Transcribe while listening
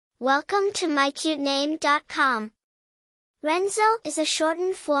Welcome to mycutename.com. Renzo is a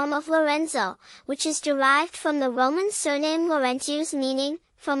shortened form of Lorenzo, which is derived from the Roman surname Laurentius, meaning,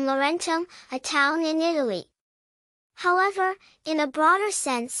 from Laurentum, a town in Italy. However, in a broader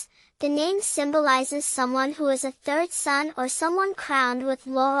sense, the name symbolizes someone who is a third son or someone crowned with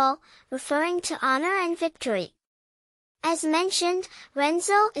laurel, referring to honor and victory. As mentioned,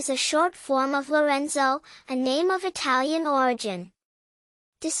 Renzo is a short form of Lorenzo, a name of Italian origin.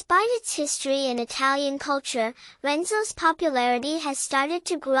 Despite its history in Italian culture, Renzo's popularity has started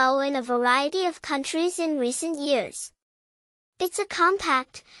to grow in a variety of countries in recent years. It's a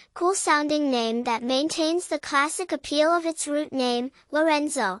compact, cool-sounding name that maintains the classic appeal of its root name,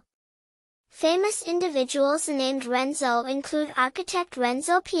 Lorenzo. Famous individuals named Renzo include architect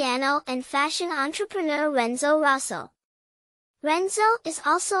Renzo Piano and fashion entrepreneur Renzo Rosso. Renzo is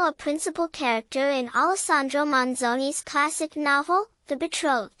also a principal character in Alessandro Manzoni's classic novel, The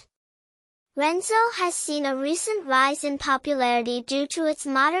Betrothed. Renzo has seen a recent rise in popularity due to its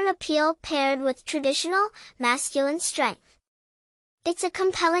modern appeal paired with traditional, masculine strength. It's a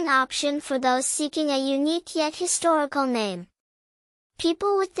compelling option for those seeking a unique yet historical name.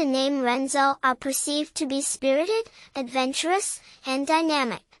 People with the name Renzo are perceived to be spirited, adventurous, and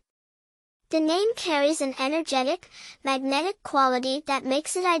dynamic. The name carries an energetic, magnetic quality that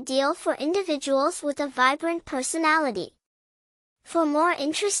makes it ideal for individuals with a vibrant personality. For more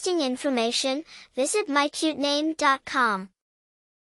interesting information, visit mycutename.com.